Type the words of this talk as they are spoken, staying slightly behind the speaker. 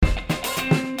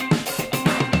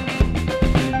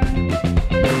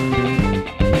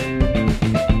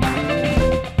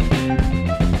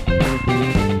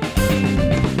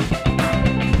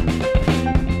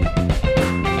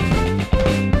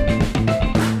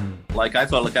like I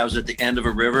felt like I was at the end of a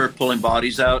river pulling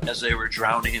bodies out as they were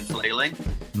drowning and flailing.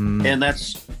 And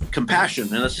that's compassion.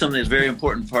 And that's something that's a very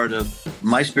important part of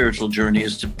my spiritual journey,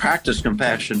 is to practice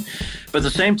compassion. But at the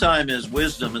same time is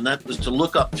wisdom. And that was to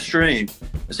look upstream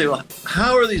and say, well,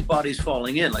 how are these bodies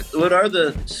falling in? Like, what are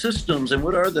the systems and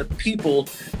what are the people,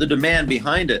 the demand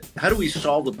behind it? How do we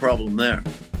solve the problem there?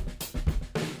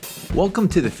 Welcome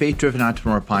to the Faith Driven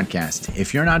Entrepreneur Podcast.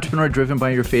 If you're an entrepreneur driven by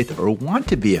your faith or want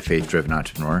to be a faith-driven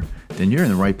entrepreneur, then you're in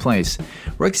the right place.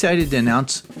 We're excited to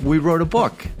announce we wrote a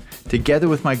book. Together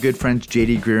with my good friends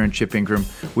J.D. Greear and Chip Ingram,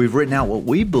 we've written out what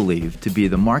we believe to be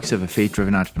the marks of a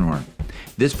faith-driven entrepreneur.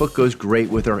 This book goes great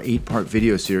with our 8-part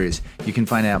video series. You can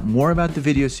find out more about the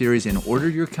video series and order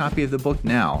your copy of the book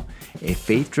now at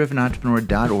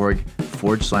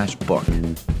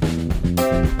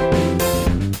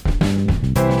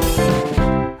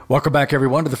faithdrivenentrepreneur.org/book. Welcome back,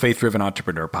 everyone, to the Faith Driven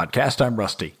Entrepreneur Podcast. I'm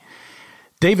Rusty.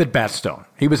 David Batstone,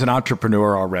 he was an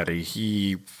entrepreneur already.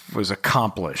 He was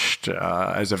accomplished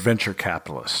as a venture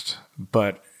capitalist.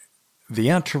 But the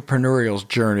entrepreneurial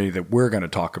journey that we're going to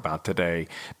talk about today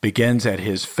begins at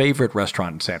his favorite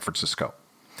restaurant in San Francisco.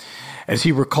 As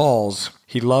he recalls,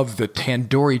 he loved the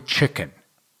tandoori chicken,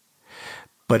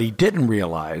 but he didn't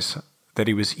realize that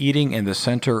he was eating in the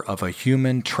center of a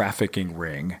human trafficking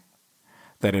ring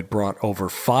that had brought over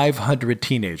 500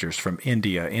 teenagers from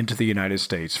India into the United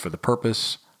States for the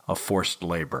purpose of forced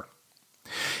labor.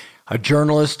 A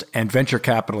journalist and venture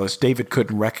capitalist, David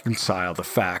couldn't reconcile the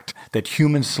fact that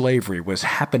human slavery was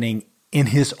happening in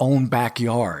his own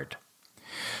backyard.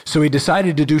 So he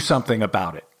decided to do something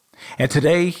about it. And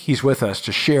today he's with us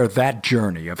to share that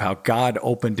journey of how God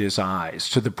opened his eyes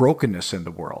to the brokenness in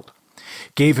the world,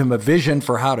 gave him a vision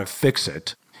for how to fix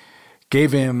it,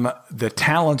 gave him the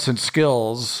talents and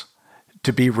skills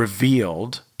to be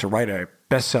revealed, to write a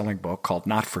best-selling book called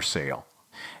Not for Sale,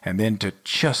 and then to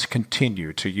just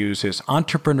continue to use his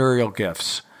entrepreneurial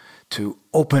gifts to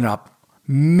open up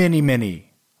many,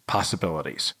 many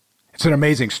possibilities. It's an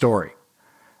amazing story.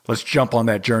 Let's jump on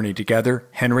that journey together.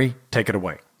 Henry, take it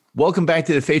away. Welcome back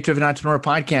to the Faith Driven Entrepreneur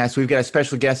Podcast. We've got a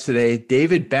special guest today.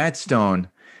 David Batstone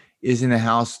is in the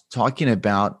house talking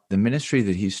about the ministry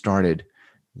that he started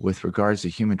with regards to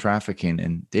human trafficking.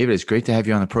 And David, it's great to have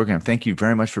you on the program. Thank you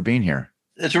very much for being here.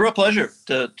 It's a real pleasure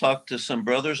to talk to some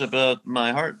brothers about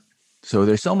my heart. So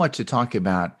there's so much to talk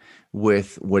about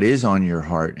with what is on your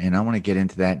heart. And I want to get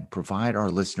into that and provide our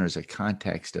listeners a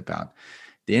context about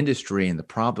the industry and the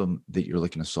problem that you're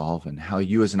looking to solve and how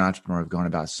you as an entrepreneur have gone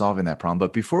about solving that problem.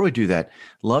 But before we do that,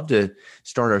 love to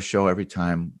start our show every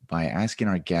time by asking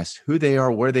our guests who they are,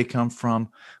 where they come from,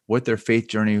 what their faith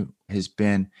journey has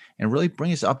been, and really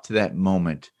bring us up to that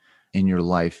moment in your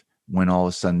life when all of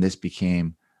a sudden this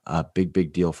became a big,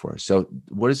 big deal for us. So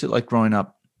what is it like growing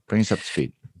up? Bring us up to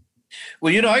speed.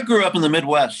 Well, I grew up in the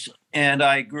Midwest, and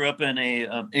I grew up in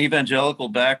an evangelical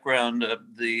background.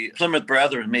 The Plymouth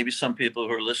Brethren, maybe some people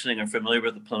who are listening are familiar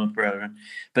with the Plymouth Brethren,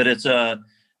 but it's a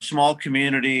small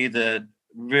community that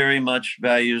very much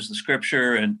values the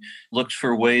scripture and looks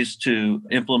for ways to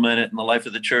implement it in the life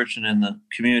of the church and in the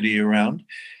community around.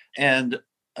 And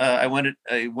I went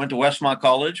to Westmont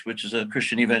College, which is a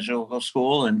Christian evangelical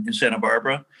school in Santa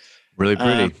Barbara. Really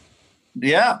pretty.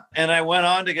 Yeah. And I went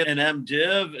on to get an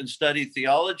MDiv and study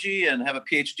theology and have a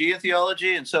PhD in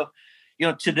theology. And so,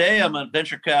 today I'm a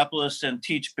venture capitalist and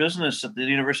teach business at the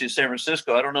University of San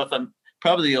Francisco. I don't know if I'm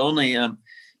probably the only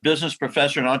business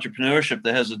professor in entrepreneurship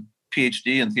that has a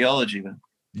PhD in theology.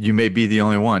 You may be the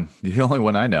only one. The only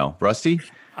one I know. Rusty?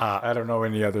 I don't know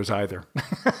any others either.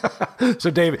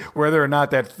 So, David, whether or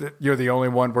not that you're the only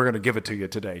one, we're going to give it to you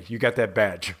today. You got that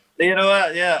badge. You know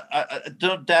what? Yeah, I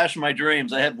don't dash my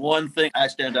dreams. I have one thing I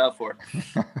stand out for.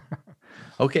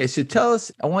 Okay, so tell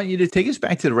us, I want you to take us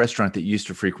back to the restaurant that you used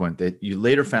to frequent that you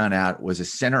later found out was a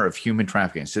center of human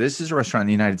trafficking. So this is a restaurant in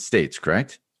the United States,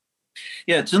 correct?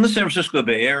 Yeah, it's in the San Francisco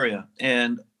Bay Area.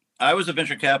 And I was a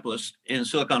venture capitalist in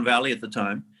Silicon Valley at the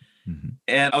time. Mm-hmm.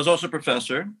 And I was also a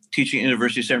professor teaching at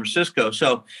University of San Francisco.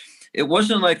 So it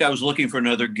wasn't like I was looking for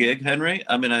another gig, Henry.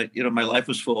 I mean, my life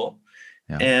was full.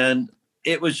 Yeah. And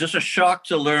it was just a shock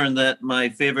to learn that my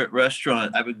favorite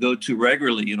restaurant I would go to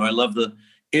regularly. I love the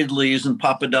idlis and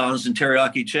papadons and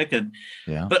teriyaki chicken.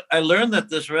 Yeah. But I learned that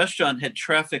this restaurant had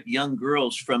trafficked young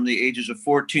girls from the ages of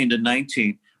 14 to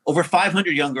 19, over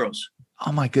 500 young girls.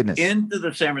 Oh, my goodness. Into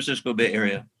the San Francisco Bay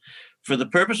Area for the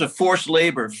purpose of forced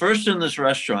labor. First in this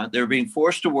restaurant, they were being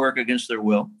forced to work against their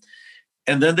will.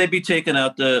 And then they'd be taken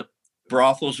out to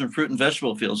brothels and fruit and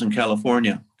vegetable fields in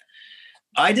California.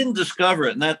 I didn't discover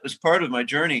it, and that was part of my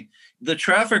journey. The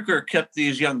trafficker kept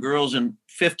these young girls in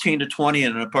 15 to 20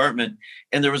 in an apartment,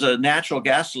 and there was a natural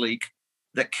gas leak.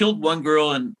 that killed one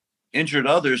girl and injured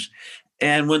others.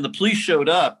 And when the police showed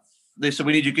up, they said,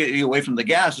 "We need to get you away from the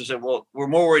gas." I said, "Well, we're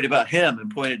more worried about him,"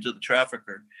 and pointed to the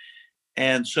trafficker.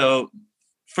 And so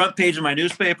front page of my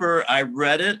newspaper, I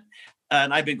read it,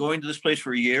 and I've been going to this place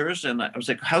for years. And I was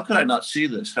like, how could I not see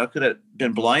this? How could I have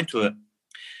been blind to it?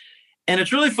 And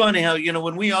it's really funny how,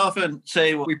 when we often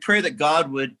say, well, we pray that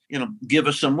God would, give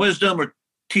us some wisdom or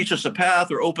teach us a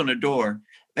path or open a door.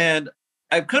 And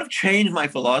I've kind of changed my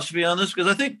philosophy on this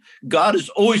because I think God is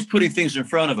always putting things in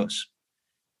front of us.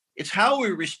 It's how we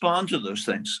respond to those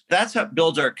things. That's how it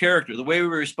builds our character, the way we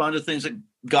respond to things that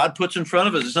God puts in front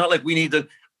of us. It's not like we need to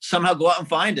somehow go out and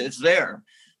find it. It's there.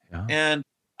 Yeah. And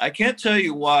I can't tell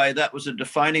you why that was a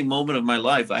defining moment of my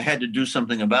life. I had to do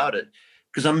something about it.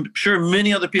 Because I'm sure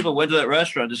many other people went to that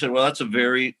restaurant and said, well, that's a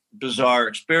very bizarre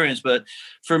experience. But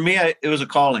for me, it was a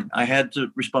calling. I had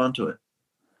to respond to it.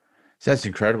 So that's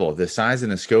incredible. The size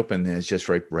and the scope and is just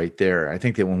right there. I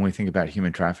think that when we think about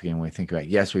human trafficking, we think about,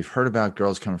 yes, we've heard about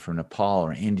girls coming from Nepal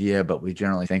or India, but we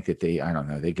generally think that they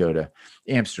go to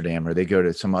Amsterdam or they go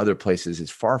to some other places.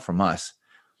 It's far from us.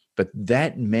 But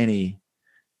that many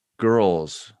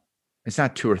girls, it's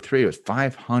not 2 or 3, it was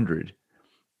 500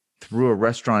 through a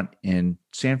restaurant in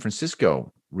San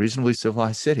Francisco, reasonably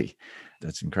civilized city.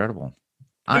 That's incredible.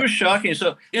 It was shocking.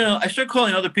 So, I started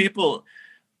calling other people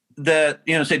that,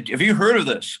 said, have you heard of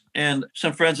this? And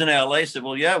some friends in LA said,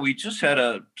 well, yeah, we just had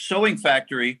a sewing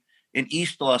factory in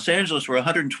East Los Angeles where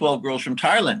 112 girls from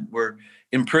Thailand were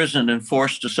imprisoned and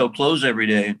forced to sew clothes every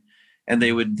day. And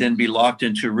they would then be locked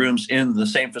into rooms in the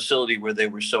same facility where they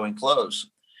were sewing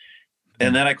clothes.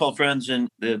 And then I called friends in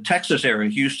the Texas area,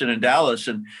 Houston and Dallas,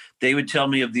 and they would tell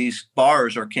me of these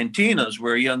bars or cantinas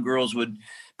where young girls would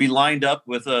be lined up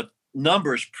with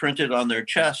numbers printed on their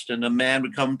chest, and a man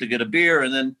would come to get a beer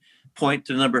and then point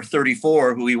to number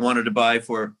 34, who he wanted to buy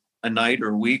for a night or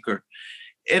a week. And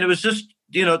it was just,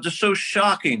 just so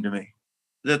shocking to me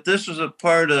that this was a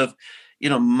part of,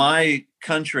 my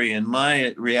country and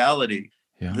my reality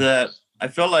that I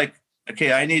felt like,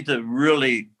 okay, I need to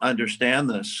really understand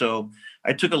this. So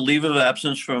I took a leave of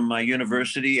absence from my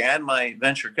university and my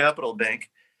venture capital bank,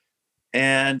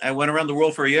 and I went around the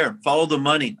world for a year, followed the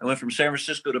money. I went from San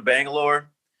Francisco to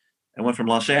Bangalore. I went from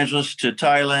Los Angeles to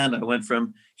Thailand. I went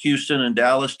from Houston and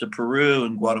Dallas to Peru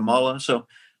and Guatemala. So,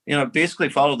 basically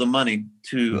followed the money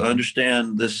to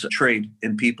understand this trade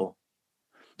in people.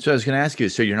 So I was going to ask you,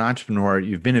 so you're an entrepreneur,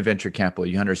 you've been in venture capital,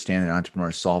 you understand that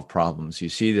entrepreneurs solve problems. You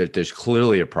see that there's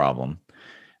clearly a problem,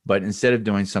 but instead of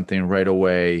doing something right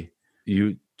away,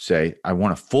 you say, I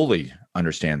want to fully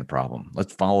understand the problem.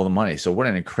 Let's follow the money. So what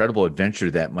an incredible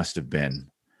adventure that must have been.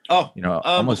 Oh,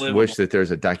 I almost wish that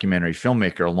there's a documentary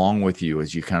filmmaker along with you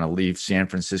as you kind of leave San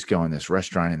Francisco in this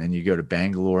restaurant, and then you go to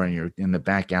Bangalore and you're in the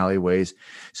back alleyways.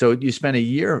 So you spend a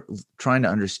year trying to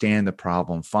understand the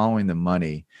problem, following the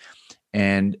money.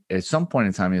 And at some point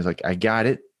in time, he was like, I got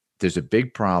it. There's a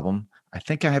big problem. I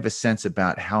think I have a sense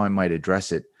about how I might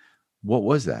address it. What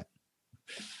was that?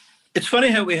 It's funny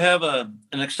how we have an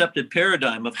accepted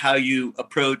paradigm of how you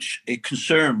approach a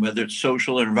concern, whether it's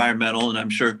social or environmental. And I'm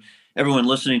sure everyone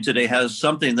listening today has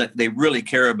something that they really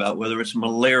care about, whether it's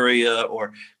malaria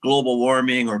or global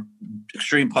warming or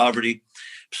extreme poverty.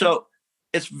 So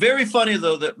it's very funny,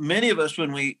 though, that many of us,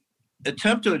 when we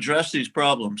attempt to address these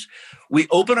problems, we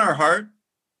open our heart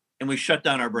and we shut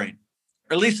down our brain.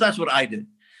 Or at least that's what I did.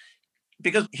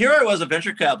 Because here I was, a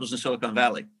venture capitalist in Silicon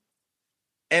Valley.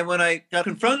 And when I got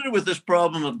confronted with this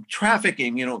problem of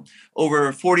trafficking,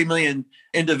 over 40 million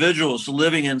individuals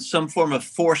living in some form of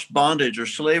forced bondage or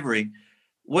slavery,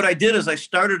 what I did is I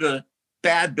started a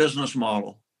bad business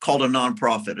model called a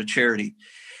nonprofit, a charity.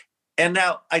 And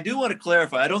now I do want to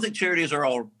clarify, I don't think charities are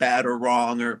all bad or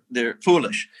wrong or they're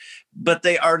foolish, but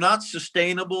they are not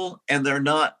sustainable and they're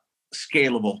not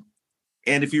scalable.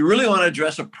 And if you really want to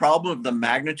address a problem of the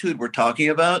magnitude we're talking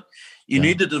about, you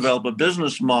need to develop a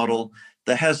business model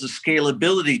that has the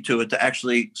scalability to it to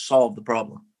actually solve the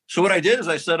problem. So what I did is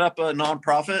I set up a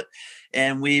nonprofit,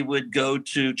 and we would go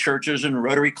to churches and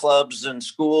Rotary clubs and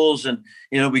schools, and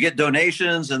we get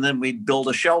donations, and then we'd build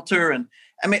a shelter. And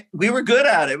I mean, we were good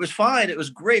at it. It was fine. It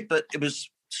was great, but it was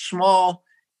small,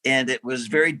 and it was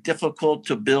very difficult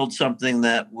to build something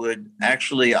that would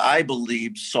actually, I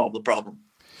believe, solve the problem.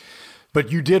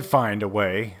 But you did find a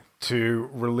way to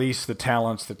release the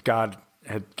talents that God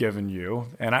had given you.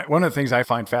 And one of the things I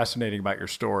find fascinating about your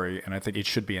story, and I think it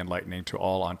should be enlightening to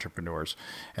all entrepreneurs.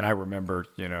 And I remember,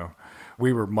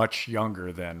 we were much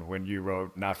younger then when you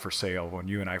wrote Not for Sale, when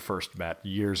you and I first met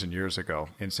years and years ago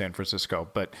in San Francisco.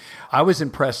 But I was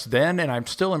impressed then, and I'm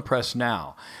still impressed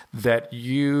now, that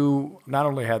you not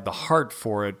only had the heart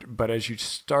for it, but as you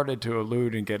started to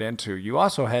allude and get into, you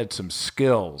also had some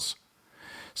skills,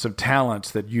 some talents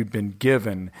that you'd been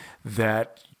given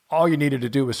that all you needed to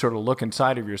do was sort of look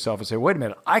inside of yourself and say, wait a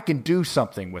minute, I can do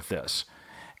something with this.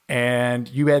 And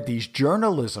you had these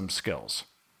journalism skills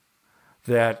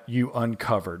that you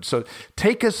uncovered. So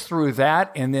take us through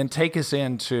that, and then take us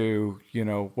into,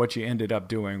 what you ended up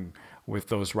doing with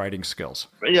those writing skills.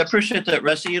 Yeah, I appreciate that,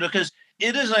 Rusty, because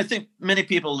it is, I think many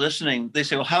people listening, they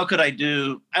say, well, how could I'd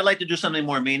like to do something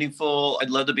more meaningful.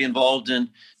 I'd love to be involved in,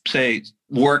 say,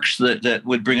 works that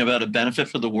would bring about a benefit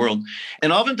for the world.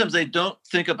 And oftentimes they don't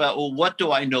think about, well, what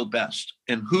do I know best?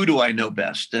 And who do I know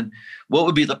best? And what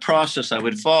would be the process I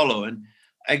would follow? And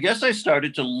I guess I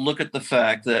started to look at the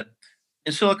fact that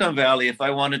in Silicon Valley, if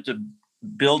I wanted to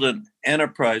build an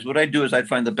enterprise, what I'd do is I'd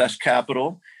find the best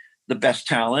capital, the best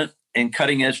talent, and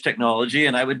cutting edge technology.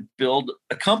 And I would build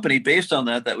a company based on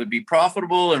that would be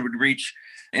profitable and would reach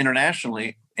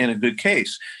internationally in a good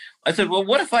case. I said, well,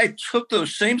 what if I took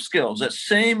those same skills, that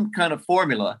same kind of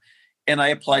formula, and I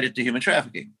applied it to human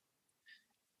trafficking?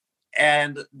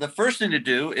 And the first thing to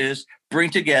do is bring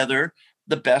together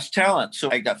the best talent. So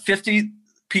I got 50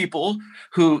 people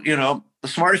who, the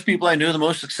smartest people I knew, the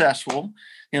most successful.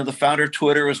 The founder of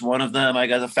Twitter was one of them. I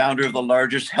got the founder of the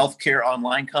largest healthcare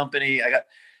online company.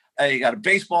 I got a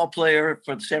baseball player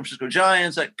for the San Francisco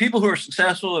Giants, like people who are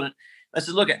successful. And I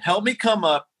said, look, help me come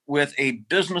up with a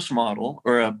business model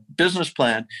or a business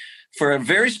plan for a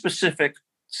very specific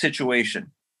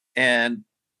situation. And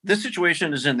this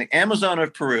situation is in the Amazon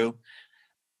of Peru.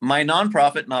 My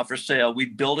nonprofit, Not for Sale, we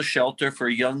build a shelter for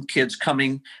young kids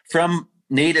coming from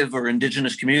native or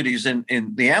indigenous communities in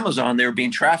the Amazon. They were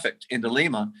being trafficked into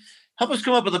Lima. Help us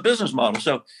come up with a business model.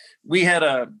 So we had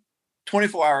a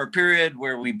 24-hour period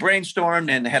where we brainstormed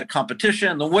and had a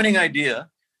competition. The winning idea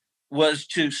was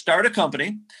to start a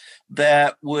company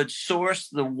that would source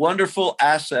the wonderful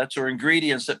assets or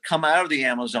ingredients that come out of the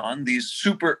Amazon, these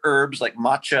super herbs like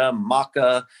matcha,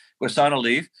 maca, guasana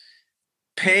leaf,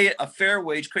 pay a fair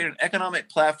wage, create an economic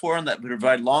platform that would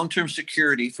provide long-term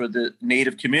security for the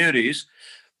native communities,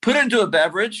 put it into a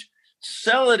beverage,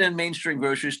 sell it in mainstream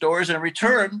grocery stores, and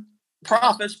return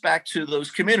profits back to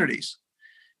those communities.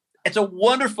 It's a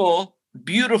wonderful,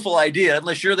 beautiful idea,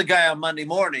 unless you're the guy on Monday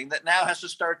morning that now has to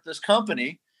start this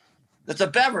company that's a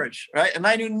beverage, right? And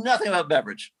I knew nothing about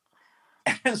beverage.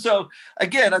 And so,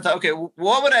 again, I thought, okay,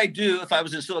 what would I do if I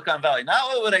was in Silicon Valley? Not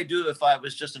what would I do if I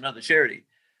was just another charity?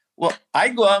 Well,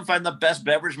 I'd go out and find the best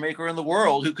beverage maker in the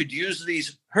world who could use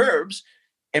these herbs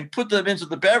and put them into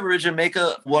the beverage and make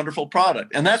a wonderful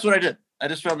product. And that's what I did. I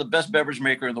just found the best beverage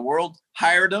maker in the world,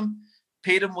 hired him,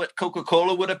 paid him what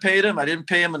Coca-Cola would have paid him. I didn't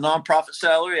pay him a nonprofit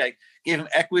salary. I gave him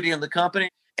equity in the company.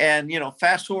 And,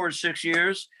 fast forward 6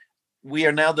 years, we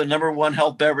are now the number one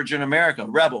health beverage in America,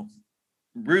 Rebel.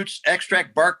 Roots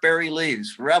extract barkberry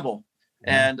leaves, Rebel.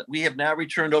 And we have now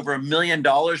returned over $1 million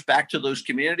back to those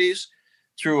communities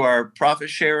through our profit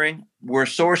sharing. We're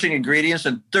sourcing ingredients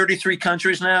in 33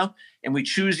 countries now, and we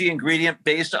choose the ingredient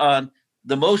based on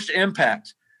the most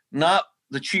impact, not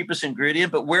the cheapest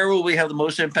ingredient, but where will we have the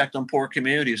most impact on poor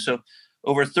communities? So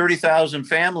over 30,000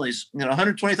 families,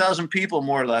 120,000 people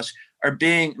more or less are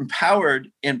being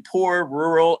empowered in poor,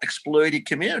 rural, exploited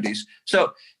communities.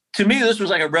 So to me, this was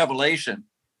like a revelation.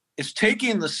 It's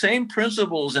taking the same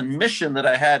principles and mission that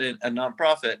I had in a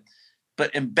nonprofit,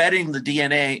 but embedding the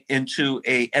DNA into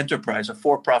a enterprise, a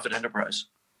for-profit enterprise.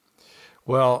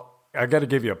 Well, I got to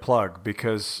give you a plug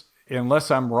because unless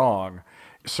I'm wrong,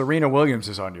 Serena Williams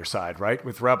is on your side, right?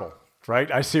 With Rebel, right?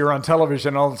 I see her on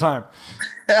television all the time.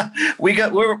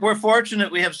 We're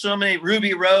fortunate. We have so many.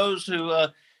 Ruby Rose, who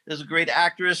is a great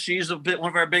actress. She's one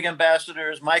of our big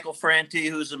ambassadors. Michael Franti,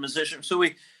 who's a musician. So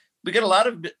we get a lot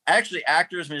of actually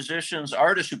actors, musicians,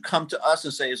 artists who come to us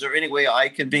and say, is there any way I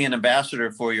can be an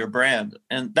ambassador for your brand?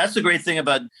 And that's the great thing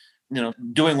about,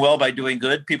 doing well by doing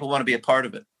good. People want to be a part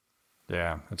of it.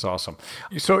 Yeah, that's awesome.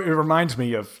 So it reminds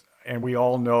me of, and we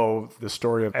all know the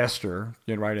story of Esther,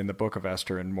 right, in the book of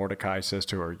Esther, and Mordecai says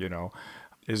to her,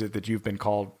 is it that you've been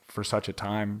called for such a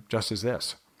time just as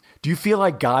this? Do you feel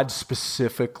like God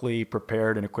specifically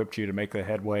prepared and equipped you to make the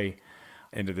headway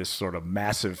into this sort of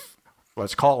massive,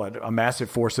 let's call it a massive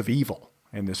force of evil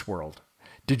in this world?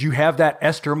 Did you have that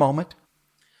Esther moment?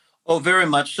 Oh, very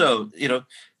much so.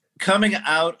 Coming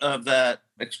out of that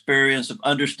experience of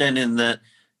understanding that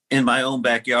in my own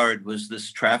backyard was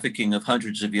this trafficking of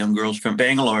hundreds of young girls from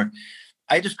Bangalore.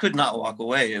 I just could not walk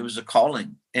away. It was a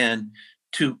calling. And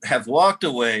to have walked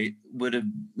away would have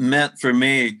meant for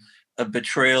me a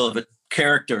betrayal of a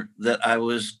character that I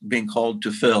was being called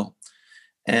to fill.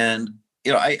 And,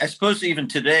 I suppose even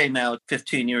today, now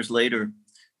 15 years later,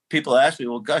 people ask me,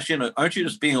 well, gosh, aren't you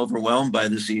just being overwhelmed by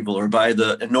this evil or by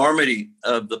the enormity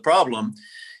of the problem?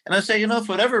 And I say, for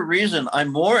whatever reason,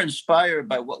 I'm more inspired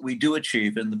by what we do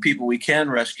achieve and the people we can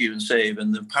rescue and save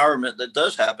and the empowerment that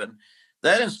does happen.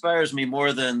 That inspires me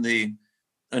more than the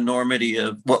enormity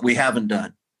of what we haven't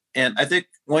done. And I think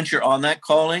once you're on that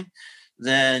calling,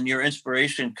 then your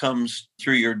inspiration comes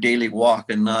through your daily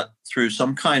walk and not through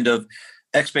some kind of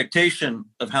expectation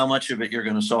of how much of it you're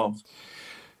going to solve.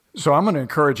 So I'm going to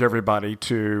encourage everybody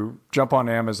to jump on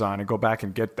Amazon and go back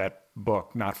and get that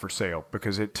book, Not for Sale,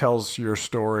 because it tells your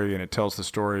story and it tells the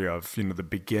story of, the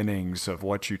beginnings of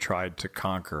what you tried to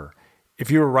conquer. If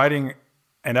you were writing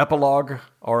an epilogue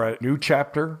or a new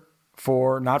chapter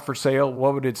for Not for Sale,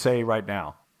 what would it say right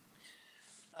now?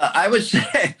 I'd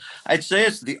say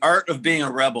it's The Art of Being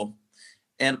a Rebel.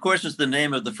 And of course, it's the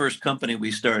name of the first company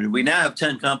we started. We now have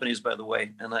 10 companies, by the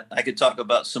way, and I could talk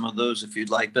about some of those if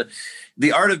you'd like. But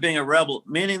the art of being a rebel,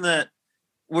 meaning that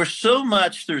we're so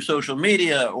much through social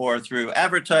media or through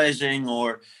advertising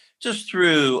or just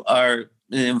through the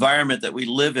environment that we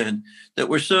live in, that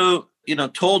we're so,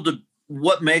 told to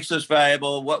what makes us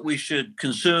valuable, what we should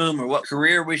consume or what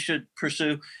career we should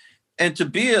pursue. And to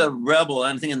be a rebel,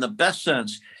 I think in the best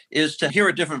sense, is to hear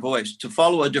a different voice, to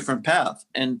follow a different path.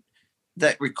 And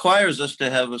that requires us to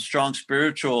have a strong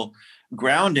spiritual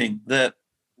grounding, that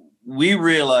we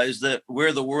realize that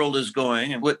where the world is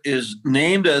going and what is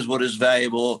named as what is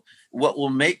valuable, what will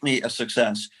make me a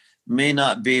success, may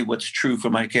not be what's true for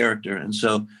my character. And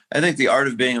so I think the art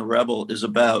of being a rebel is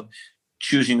about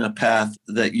choosing a path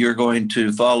that you're going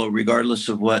to follow regardless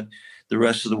of what the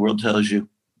rest of the world tells you.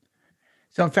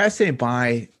 So I'm fascinated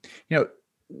by,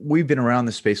 we've been around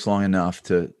the space long enough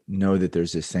to know that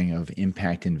there's this thing of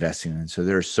impact investing. And so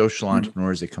there are social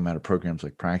entrepreneurs that come out of programs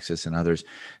like Praxis and others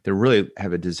that really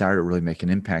have a desire to really make an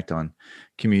impact on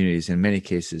communities. In many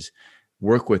cases,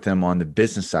 work with them on the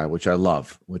business side, which I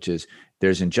love, which is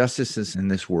there's injustices in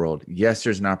this world. Yes,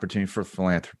 there's an opportunity for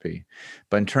philanthropy,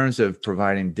 but in terms of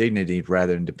providing dignity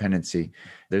rather than dependency,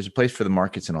 there's a place for the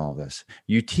markets in all of this.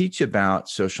 You teach about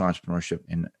social entrepreneurship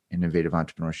and innovative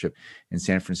entrepreneurship in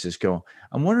San Francisco.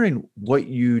 I'm wondering what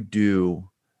you do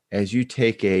as you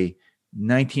take a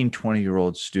 19,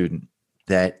 20-year-old student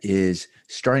that is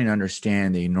starting to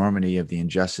understand the enormity of the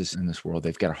injustice in this world.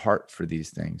 They've got a heart for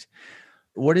these things.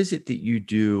 What is it that you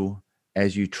do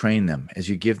as you train them, as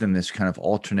you give them this kind of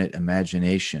alternate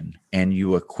imagination and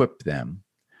you equip them?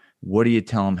 What do you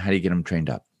tell them? How do you get them trained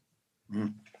up?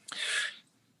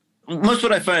 Most of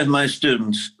what I find with my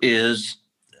students is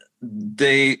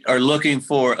they are looking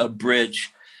for a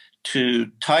bridge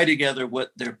to tie together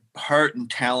what their heart and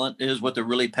talent is, what they're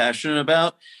really passionate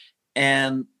about,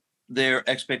 and their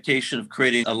expectation of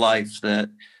creating a life that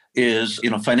is,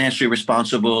 financially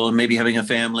responsible and maybe having a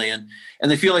family. And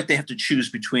they feel like they have to choose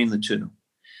between the two.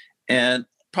 And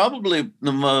probably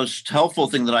the most helpful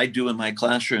thing that I do in my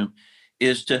classroom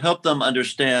is to help them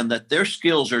understand that their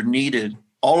skills are needed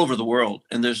all over the world.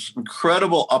 And there's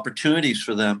incredible opportunities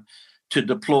for them to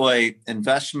deploy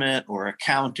investment or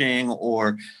accounting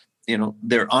or,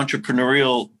 their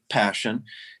entrepreneurial passion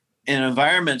in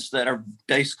environments that are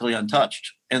basically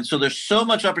untouched. And so there's so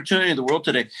much opportunity in the world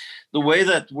today. The way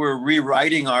that we're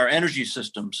rewriting our energy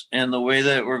systems and the way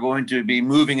that we're going to be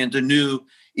moving into new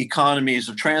economies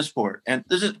of transport. And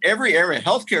this is every area.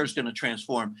 Healthcare is going to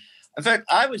transform. In fact,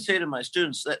 I would say to my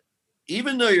students that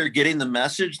even though you're getting the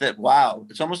message that, wow,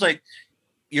 it's almost like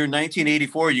you're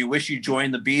 1984, you wish you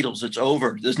joined the Beatles. It's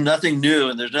over. There's nothing new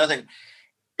and there's nothing.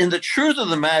 And the truth of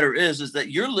the matter is that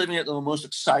you're living at the most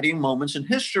exciting moments in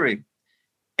history.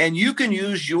 And you can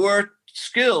use your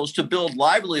skills to build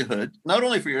livelihood, not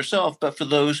only for yourself, but for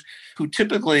those who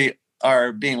typically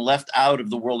are being left out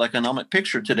of the world economic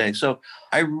picture today. So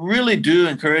I really do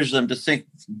encourage them to think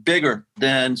bigger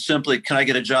than simply, can I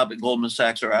get a job at Goldman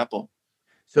Sachs or Apple?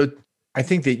 So I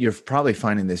think that you're probably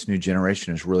finding this new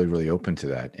generation is really, really open to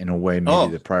that in a way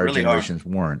maybe the prior really generations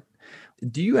weren't.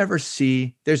 Do you ever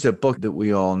see, there's a book that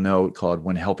we all know called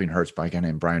When Helping Hurts by a guy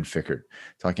named Brian Fikkert,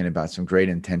 talking about some great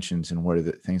intentions and what are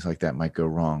the things like that might go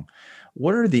wrong.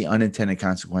 What are the unintended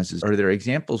consequences? Are there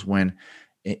examples when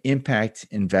impact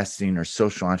investing or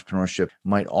social entrepreneurship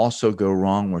might also go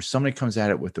wrong, where somebody comes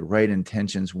at it with the right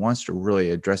intentions, wants to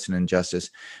really address an injustice,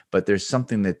 but there's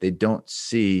something that they don't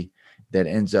see that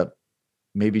ends up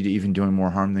maybe even doing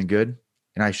more harm than good?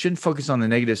 And I shouldn't focus on the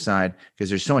negative side because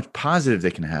there's so much positive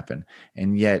that can happen.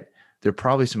 And yet there are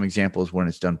probably some examples when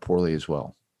it's done poorly as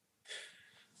well.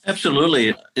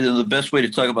 Absolutely. The best way to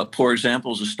talk about poor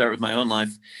examples is start with my own life.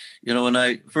 When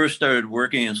I first started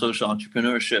working in social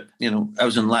entrepreneurship, I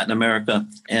was in Latin America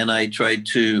and I tried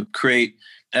to create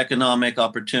economic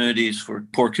opportunities for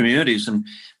poor communities and,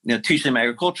 teach them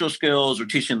agricultural skills or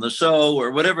teach them to sew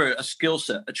or whatever, a skill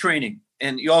set, a training.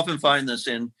 And you often find this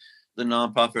in the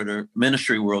nonprofit or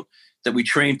ministry world that we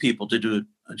train people to do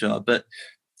a job. But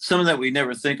something that we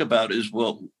never think about is,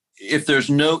 well, if there's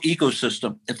no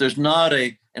ecosystem, if there's not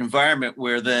a environment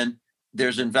where then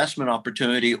there's investment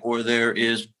opportunity or there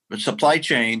is a supply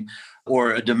chain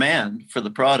or a demand for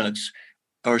the products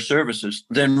or services,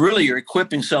 then really you're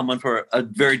equipping someone for a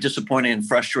very disappointing and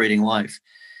frustrating life.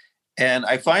 And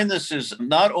I find this is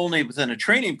not only within a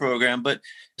training program, but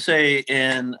say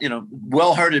in,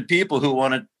 well-hearted people who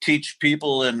want to teach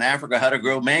people in Africa how to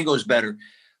grow mangoes better.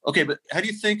 Okay, but how do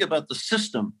you think about the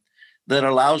system that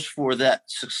allows for that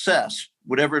success,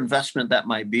 whatever investment that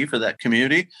might be for that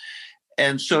community?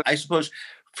 And so I suppose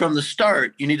from the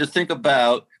start, you need to think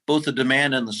about both the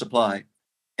demand and the supply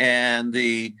and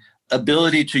the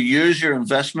ability to use your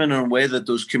investment in a way that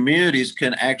those communities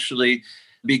can actually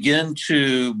begin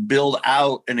to build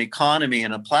out an economy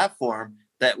and a platform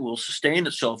that will sustain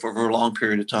itself over a long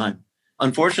period of time.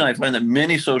 Unfortunately, I find that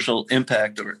many social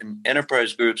impact or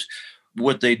enterprise groups,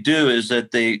 what they do is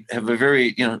that they have a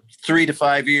very, 3 to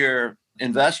 5 year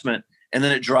investment, and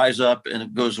then it dries up and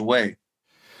it goes away.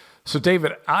 So,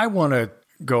 David, I want to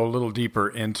go a little deeper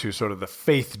into sort of the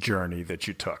faith journey that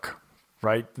you took,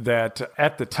 right? That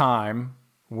at the time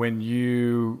when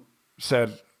you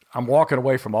said, I'm walking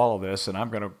away from all of this and I'm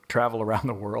going to travel around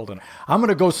the world and I'm going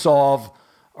to go solve,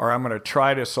 or I'm going to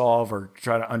try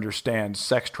to understand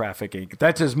sex trafficking.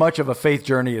 That's as much of a faith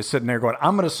journey as sitting there going,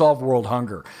 I'm going to solve world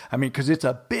hunger. I mean, because it's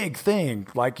a big thing,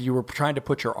 like you were trying to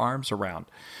put your arms around.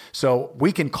 So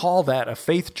we can call that a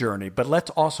faith journey, but let's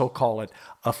also call it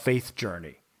a faith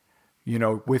journey,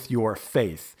 with your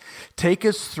faith. Take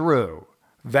us through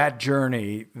that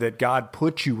journey that God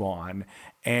put you on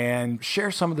and share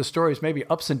some of the stories, maybe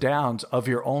ups and downs of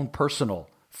your own personal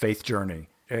faith journey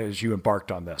as you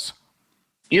embarked on this.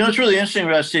 It's really interesting,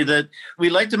 Rusty, that we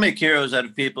like to make heroes out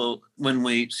of people when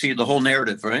we see the whole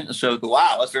narrative, right? And so,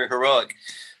 wow, that's very heroic.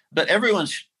 But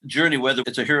everyone's journey, whether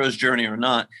it's a hero's journey or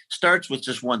not, starts with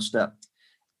just one step.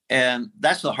 And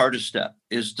that's the hardest step,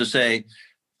 is to say,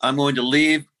 I'm going to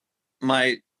leave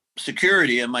my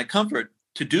security and my comfort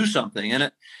to do something.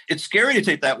 And it's scary to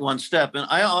take that one step. And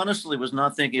I honestly was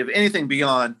not thinking of anything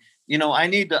beyond, I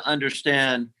need to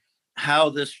understand how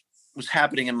this was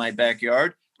happening in my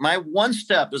backyard. My one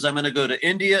step is I'm going to go to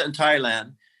India and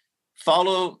Thailand,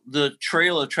 follow the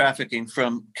trail of trafficking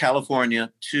from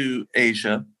California to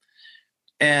Asia,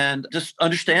 and just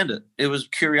understand it. It was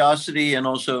curiosity, and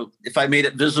also if I made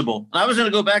it visible. And I was going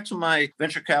to go back to my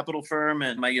venture capital firm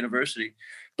and my university.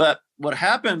 But what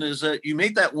happened is that you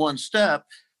make that one step.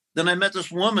 Then I met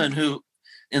this woman who,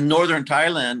 in northern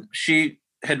Thailand, she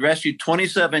had rescued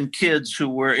 27 kids who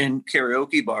were in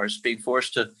karaoke bars being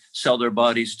forced to sell their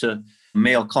bodies to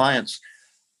male clients.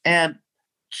 And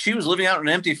she was living out in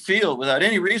an empty field without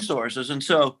any resources. And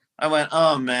so I went,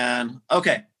 oh man,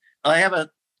 okay, I have a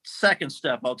second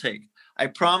step I'll take. I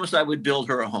promised I would build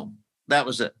her a home. That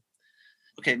was it.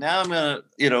 Okay, now I'm going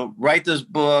to, write this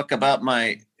book about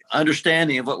my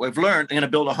understanding of what we've learned. I'm going to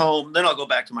build a home, then I'll go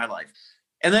back to my life.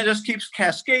 And then it just keeps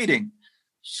cascading.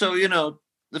 So,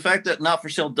 the fact that Not for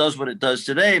Sale does what it does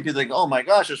today, people think, oh my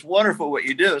gosh, it's wonderful what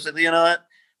you do. So, what?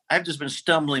 I've just been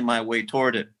stumbling my way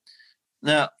toward it.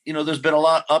 Now, there's been a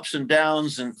lot of ups and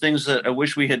downs and things that I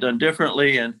wish we had done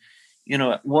differently. And,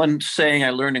 one saying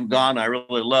I learned in Ghana I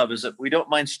really love is that we don't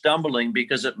mind stumbling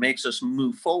because it makes us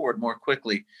move forward more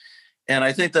quickly. And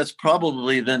I think that's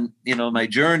probably then, my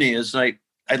journey is I'd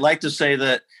like to say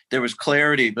that there was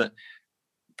clarity, but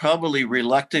probably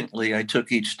reluctantly I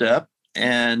took each step.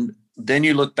 And then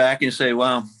you look back and you say,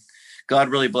 wow, God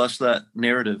really blessed that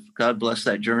narrative. God bless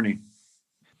that journey.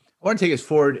 I want to take us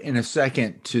forward in a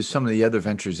second to some of the other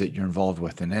ventures that you're involved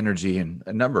with in energy and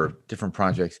a number of different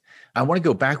projects. I want to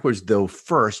go backwards though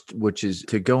first, which is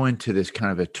to go into this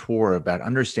kind of a tour about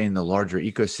understanding the larger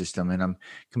ecosystem. And I'm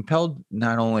compelled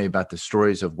not only about the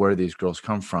stories of where these girls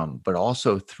come from, but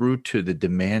also through to the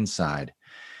demand side.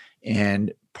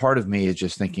 And part of me is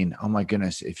just thinking, oh my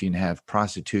goodness, if you can have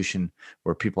prostitution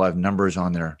where people have numbers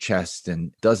on their chests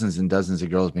and dozens of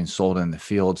girls being sold in the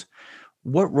fields,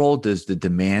 what role does the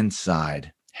demand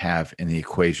side have in the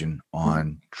equation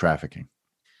on trafficking?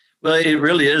 Well, it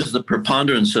really is the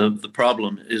preponderance of the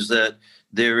problem is that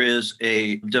there is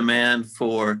a demand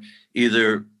for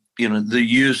either, the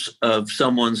use of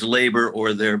someone's labor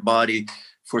or their body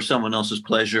for someone else's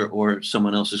pleasure or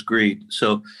someone else's greed.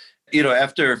 So,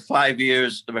 after 5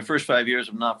 years, my first 5 years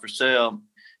of Not for Sale,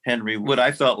 Henry, what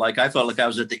I felt like I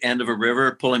was at the end of a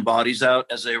river pulling bodies out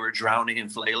as they were drowning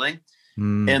and flailing.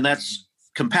 And that's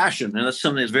compassion. And that's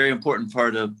something that's a very important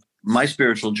part of my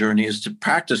spiritual journey is to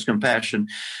practice compassion.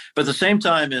 But at the same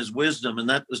time is wisdom. And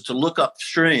that is to look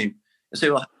upstream and say,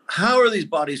 well, how are these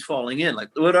bodies falling in? Like,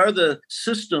 what are the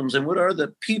systems and what are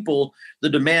the people, the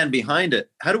demand behind it?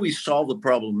 How do we solve the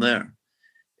problem there?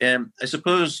 And I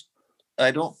suppose I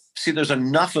don't see there's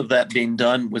enough of that being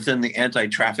done within the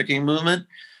anti-trafficking movement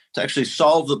to actually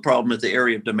solve the problem at the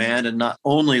area of demand and not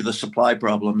only the supply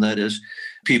problem, that is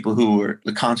people who are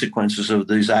the consequences of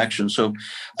these actions. So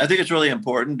I think it's really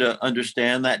important to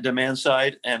understand that demand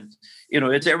side. And,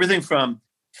 it's everything from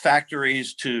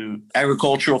factories to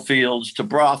agricultural fields to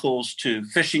brothels to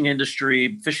fishing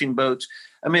industry, fishing boats.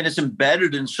 I mean, it's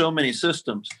embedded in so many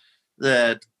systems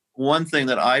that one thing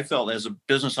that I felt as a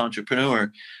business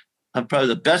entrepreneur, probably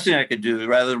the best thing I could do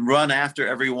rather than run after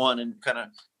everyone and kind of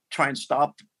try and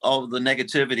stop all of the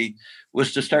negativity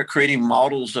was to start creating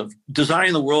models of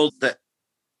designing the world that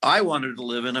I wanted to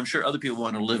live in. I'm sure other people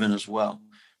want to live in as well.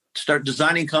 Start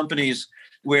designing companies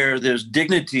where there's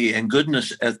dignity and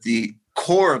goodness at the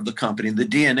core of the company, the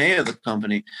DNA of the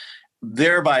company,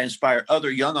 thereby inspire other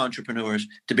young entrepreneurs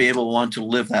to be able to want to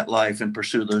live that life and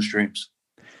pursue those dreams.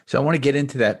 So I want to get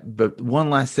into that. But one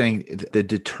last thing, the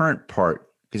deterrent part,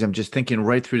 because I'm just thinking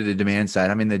right through to the demand side.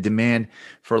 I mean, the demand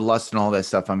for lust and all that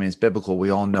stuff, I mean, it's biblical. We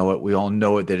all know it. We all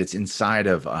know it, that it's inside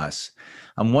of us.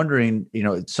 I'm wondering,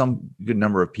 some good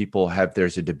number of people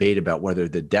there's a debate about whether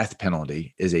the death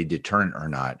penalty is a deterrent or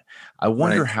not. I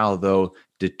wonder how, though,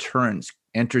 deterrence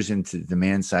enters into the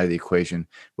demand side of the equation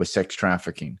with sex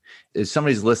trafficking. If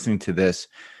somebody's listening to this,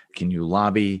 can you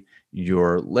lobby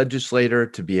your legislator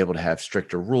to be able to have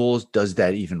stricter rules? Does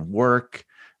that even work?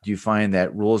 Do you find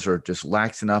that rules are just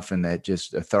lax enough and that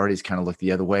just authorities kind of look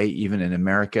the other way, even in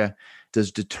America?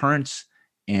 Does deterrence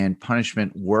and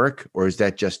punishment work, or is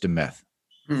that just a myth?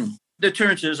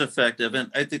 Deterrence is effective, and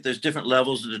I think there's different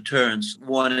levels of deterrence.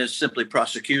 One is simply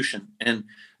prosecution and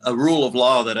a rule of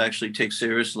law that actually takes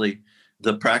seriously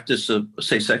the practice of,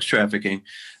 say, sex trafficking.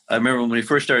 I remember when we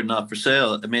first started Not for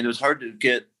Sale, I mean, it was hard to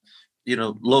get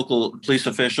local police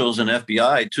officials and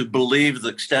FBI to believe the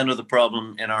extent of the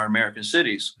problem in our American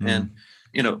cities. And,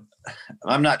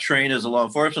 I'm not trained as a law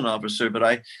enforcement officer,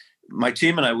 but my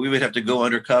team and I, we would have to go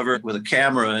undercover with a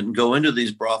camera and go into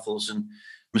these brothels and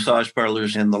massage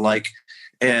parlors and the like,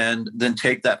 and then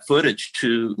take that footage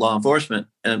to law enforcement.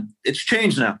 And it's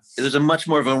changed now. There's a much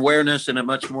more of an awareness and a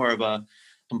much more of a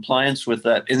compliance with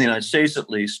that in the United States, at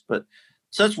least. But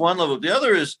so that's one level. The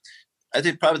other is, I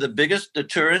think probably the biggest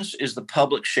deterrence is the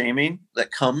public shaming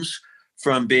that comes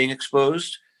from being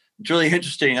exposed. It's really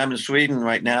interesting. I'm in Sweden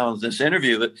right now in this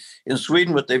interview, but in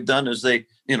Sweden, what they've done is they,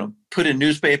 put in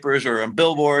newspapers or on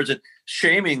billboards and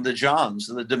shaming the Johns,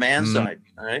 the demand side,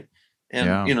 right?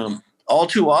 And, all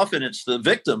too often it's the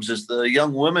victims, it's the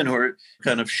young women who are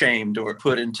kind of shamed or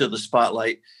put into the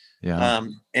spotlight. Yeah.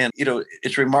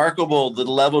 It's remarkable the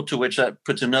level to which that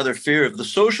puts another fear of the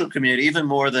social community, even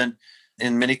more than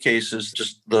in many cases,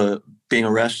 just the being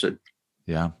arrested.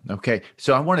 Yeah. Okay.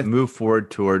 So I want to move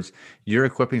forward towards you're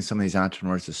equipping some of these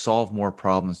entrepreneurs to solve more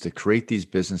problems, to create these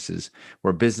businesses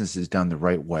where business is done the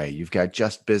right way. You've got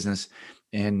Just Business,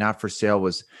 and Not for Sale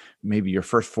was maybe your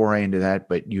first foray into that,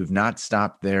 but you've not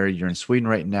stopped there. You're in Sweden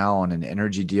right now on an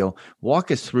energy deal.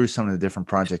 Walk us through some of the different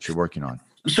projects you're working on.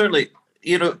 Certainly.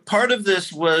 Part of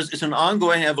this it's an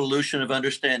ongoing evolution of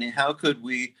understanding how could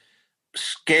we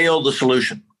scale the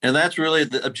solution. And that's really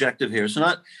the objective here. It's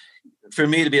not for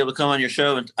me to be able to come on your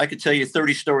show and I could tell you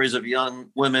 30 stories of young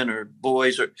women or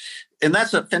boys, and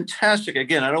that's a fantastic,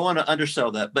 again, I don't want to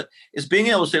undersell that, but it's being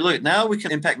able to say, look, now we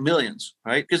can impact millions,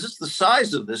 right? Because it's the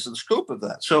size of this and the scope of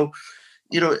that. So,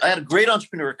 I had a great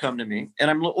entrepreneur come to me,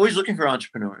 and I'm always looking for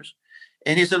entrepreneurs.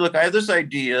 And he said, look, I have this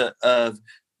idea of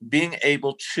being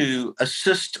able to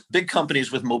assist big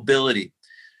companies with mobility.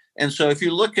 And so if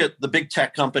you look at the big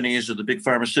tech companies or the big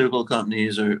pharmaceutical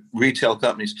companies or retail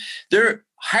companies, they're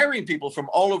hiring people from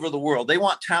all over the world. They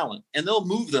want talent and they'll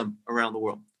move them around the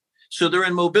world. So they're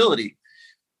in mobility.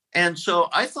 And so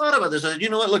I thought about this. I said, you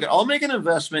know what, look, I'll make an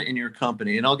investment in your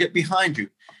company and I'll get behind you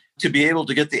to be able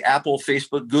to get the Apple,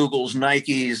 Facebook, Googles,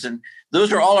 Nikes. And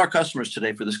those are all our customers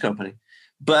today for this company.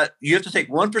 But you have to take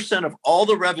 1% of all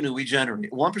the revenue we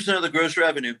generate, 1% of the gross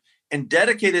revenue, and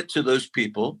dedicate it to those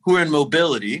people who are in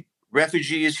mobility,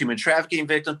 refugees, human trafficking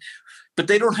victims, but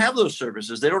they don't have those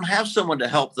services. They don't have someone to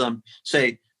help them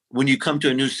say, when you come to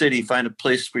a new city, find a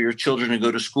place for your children to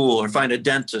go to school or find a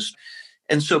dentist.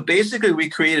 And so basically we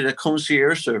created a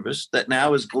concierge service that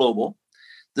now is global.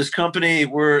 This company,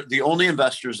 we're the only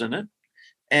investors in it,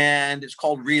 and it's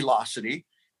called Relocity.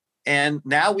 And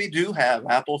now we do have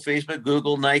Apple, Facebook,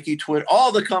 Google, Nike, Twitter,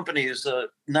 all the companies,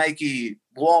 Nike,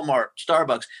 Walmart,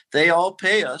 Starbucks, they all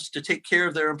pay us to take care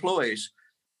of their employees.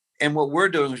 And what we're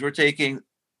doing is we're taking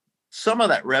some of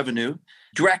that revenue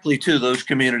directly to those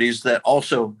communities that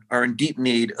also are in deep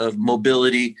need of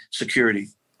mobility security.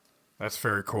 That's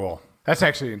very cool. That's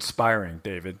actually inspiring,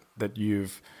 David, that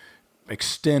you've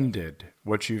extended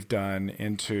what you've done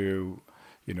into,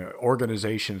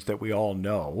 organizations that we all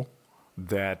know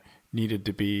that needed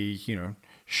to be,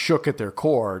 shook at their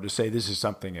core to say this is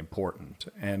something important.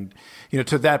 And,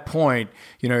 to that point,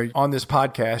 on this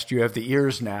podcast, you have the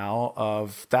ears now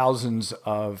of thousands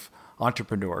of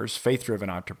entrepreneurs, faith-driven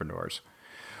entrepreneurs.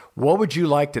 What would you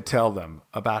like to tell them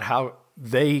about how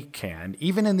they can,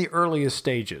 even in the earliest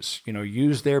stages,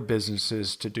 use their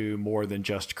businesses to do more than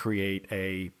just create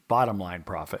a bottom line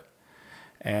profit?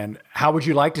 And how would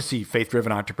you like to see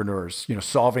faith-driven entrepreneurs,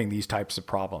 solving these types of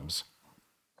problems?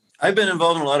 I've been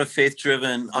involved in a lot of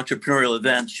faith-driven entrepreneurial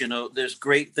events. There's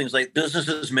great things like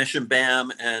Businesses Mission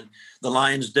BAM and the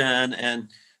Lion's Den. And,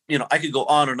 I could go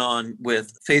on and on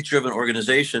with faith-driven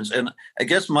organizations. And I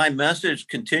guess my message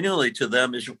continually to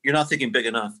them is you're not thinking big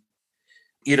enough.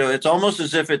 It's almost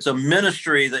as if it's a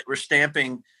ministry that we're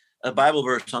stamping a Bible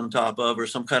verse on top of or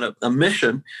some kind of a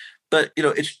mission. But,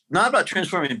 it's not about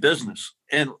transforming business.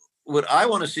 And what I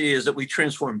want to see is that we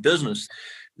transform business,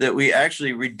 that we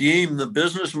actually redeem the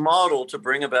business model to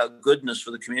bring about goodness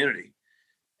for the community.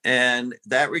 And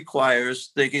that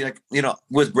requires thinking like,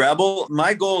 with Rebel,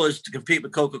 my goal is to compete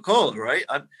with Coca-Cola, right?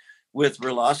 With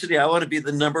Relocity, I want to be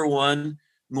the number one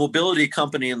mobility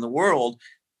company in the world.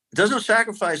 It doesn't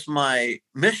sacrifice my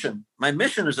mission. My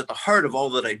mission is at the heart of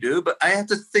all that I do, but I have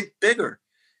to think bigger.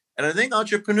 And I think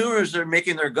entrepreneurs are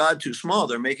making their God too small.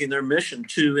 They're making their mission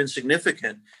too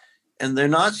insignificant. And they're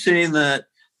not seeing that,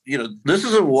 this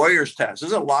is a warrior's task. This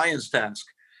is a lion's task.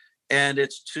 And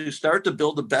it's to start to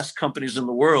build the best companies in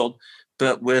the world,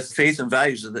 but with faith and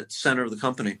values at the center of the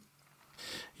company.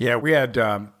 Yeah, we had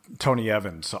Tony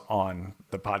Evans on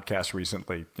the podcast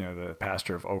recently, the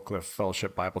pastor of Oak Cliff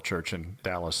Fellowship Bible Church in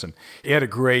Dallas. And he had a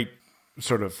great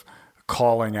sort of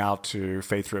calling out to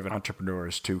faith-driven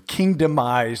entrepreneurs to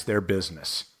kingdomize their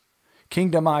business.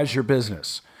 Kingdomize your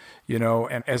business.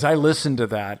 And as I listen to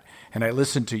that and I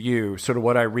listen to you, sort of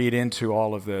what I read into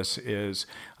all of this is,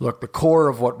 look, the core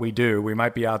of what we do, we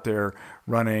might be out there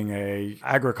running a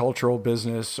agricultural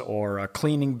business or a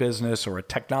cleaning business or a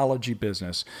technology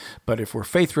business. But if we're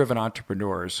faith-driven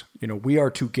entrepreneurs, we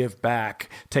are to give back,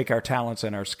 take our talents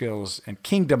and our skills and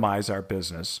kingdomize our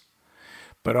business,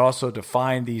 but also to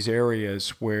find these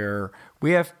areas where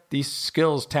we have these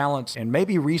skills, talents, and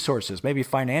maybe resources, maybe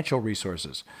financial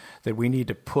resources that we need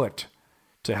to put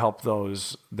to help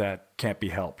those that can't be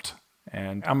helped.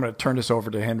 And I'm going to turn this over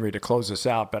to Henry to close this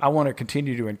out, but I want to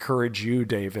continue to encourage you,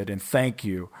 David, and thank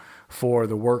you for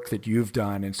the work that you've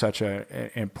done in such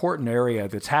an important area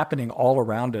that's happening all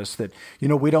around us that,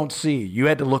 we don't see. You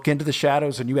had to look into the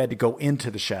shadows and you had to go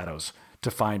into the shadows to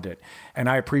find it. And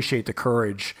I appreciate the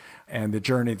courage and the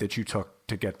journey that you took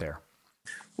to get there.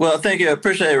 Well, thank you. I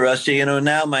appreciate it, Rusty.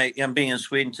 Now I'm being in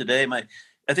Sweden today.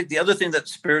 I think the other thing that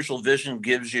spiritual vision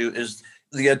gives you is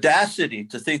the audacity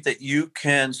to think that you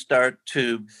can start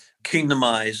to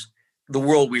kingdomize the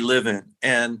world we live in.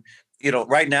 And,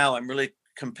 right now I'm really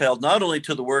compelled not only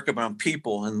to the work around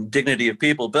people and dignity of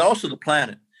people, but also the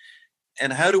planet.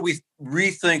 And how do we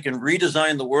rethink and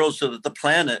redesign the world so that the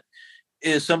planet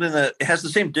is something that has the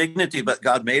same dignity, but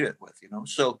God made it with,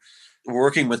 So we're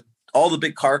working with all the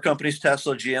big car companies,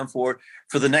 Tesla, GM, Ford,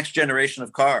 for the next generation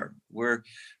of car. We're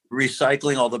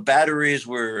recycling all the batteries.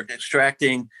 We're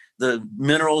extracting the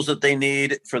minerals that they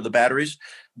need for the batteries.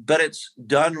 But it's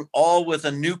done all with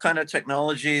a new kind of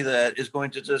technology that is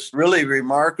going to just really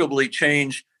remarkably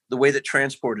change the way that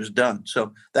transport is done.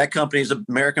 So that company is an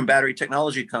American Battery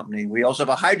Technology Company. We also have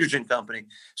a hydrogen company.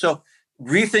 So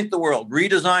rethink the world,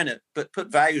 redesign it, but put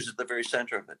values at the very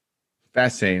center of it.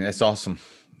 Fascinating. That's awesome.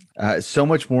 So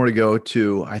much more to go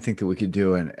to. I think that we could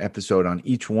do an episode on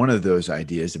each one of those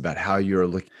ideas about how you're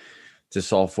looking to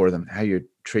solve for them, how you're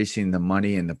tracing the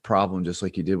money and the problem, just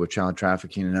like you did with child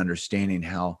trafficking, and understanding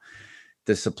how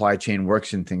the supply chain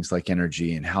works in things like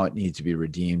energy and how it needs to be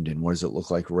redeemed and what does it look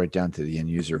like right down to the end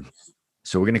user.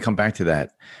 So we're going to come back to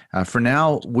that. For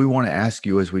now, we want to ask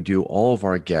you, as we do all of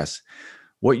our guests,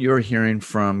 what you're hearing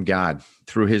from God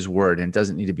through his word. And it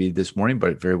doesn't need to be this morning,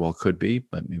 but it very well could be,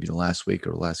 but maybe the last week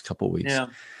or the last couple of weeks. Yeah.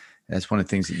 That's one of the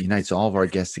things that unites all of our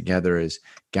guests together is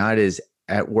God is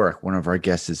at work. One of our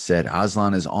guests has said,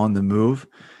 Aslan is on the move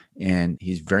and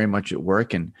he's very much at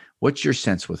work. And what's your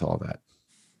sense with all that?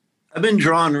 I've been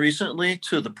drawn recently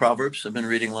to the Proverbs. I've been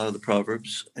reading a lot of the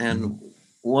Proverbs. And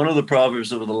one of the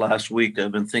Proverbs over the last week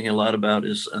I've been thinking a lot about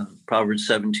is Proverbs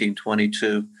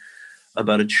 17:22,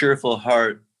 about a cheerful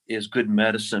heart is good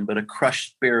medicine, but a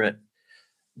crushed spirit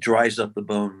dries up the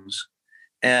bones.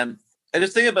 And I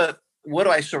just think about, what do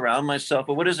I surround myself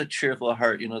with? What is a cheerful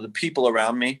heart? The people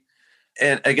around me.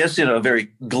 And I guess, a very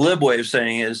glib way of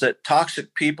saying it is that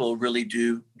toxic people really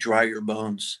do dry your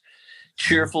bones.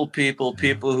 Cheerful people,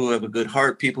 people who have a good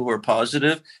heart, people who are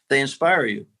positive, they inspire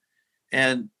you.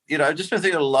 And, I've just been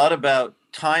thinking a lot about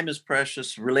time is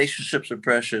precious, relationships are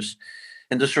precious,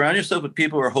 and to surround yourself with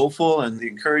people who are hopeful and they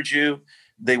encourage you,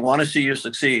 they want to see you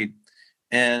succeed.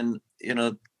 And,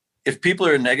 if people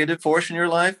are a negative force in your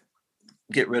life,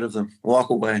 get rid of them, walk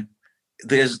away,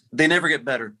 because they never get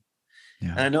better.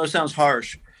 Yeah. And I know it sounds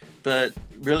harsh, but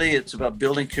really it's about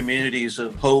building communities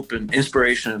of hope and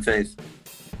inspiration and faith.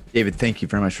 David, thank you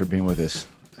very much for being with us.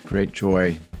 Great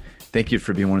joy. Thank you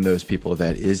for being one of those people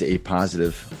that is a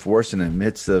positive force in the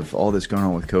midst of all this going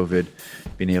on with COVID,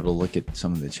 being able to look at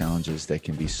some of the challenges that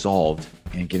can be solved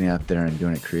and getting out there and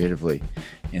doing it creatively.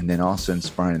 And then also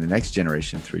inspiring the next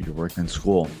generation through your work in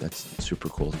school. That's super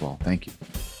cool as well. Thank you.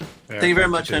 Thank you very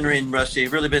much, Henry and Rusty.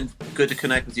 It's really been good to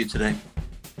connect with you today.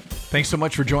 Thanks so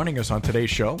much for joining us on today's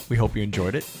show. We hope you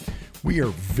enjoyed it. We are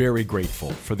very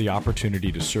grateful for the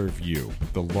opportunity to serve you,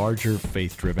 the larger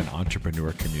faith-driven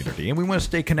entrepreneur community, and we want to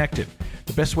stay connected.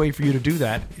 The best way for you to do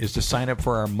that is to sign up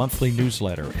for our monthly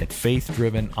newsletter at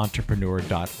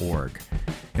faithdrivenentrepreneur.org.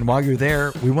 And while you're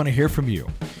there, we want to hear from you.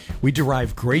 We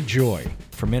derive great joy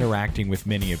from interacting with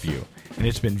many of you, and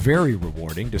it's been very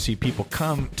rewarding to see people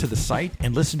come to the site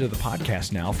and listen to the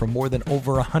podcast now from more than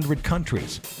over 100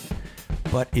 countries.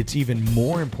 But it's even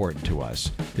more important to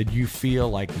us that you feel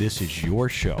like this is your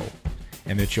show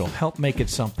and that you'll help make it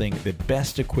something that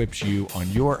best equips you on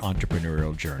your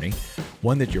entrepreneurial journey,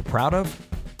 one that you're proud of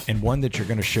and one that you're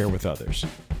going to share with others.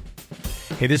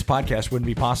 Hey, this podcast wouldn't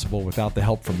be possible without the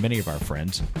help from many of our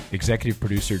friends, executive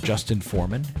producer Justin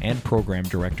Foreman and program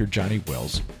director Johnny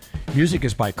Wills. Music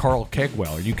is by Carl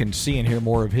Kegwell. You can see and hear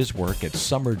more of his work at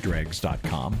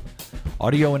summerdregs.com.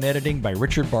 Audio and editing by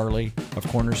Richard Barley of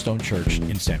Cornerstone Church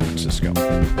in San Francisco.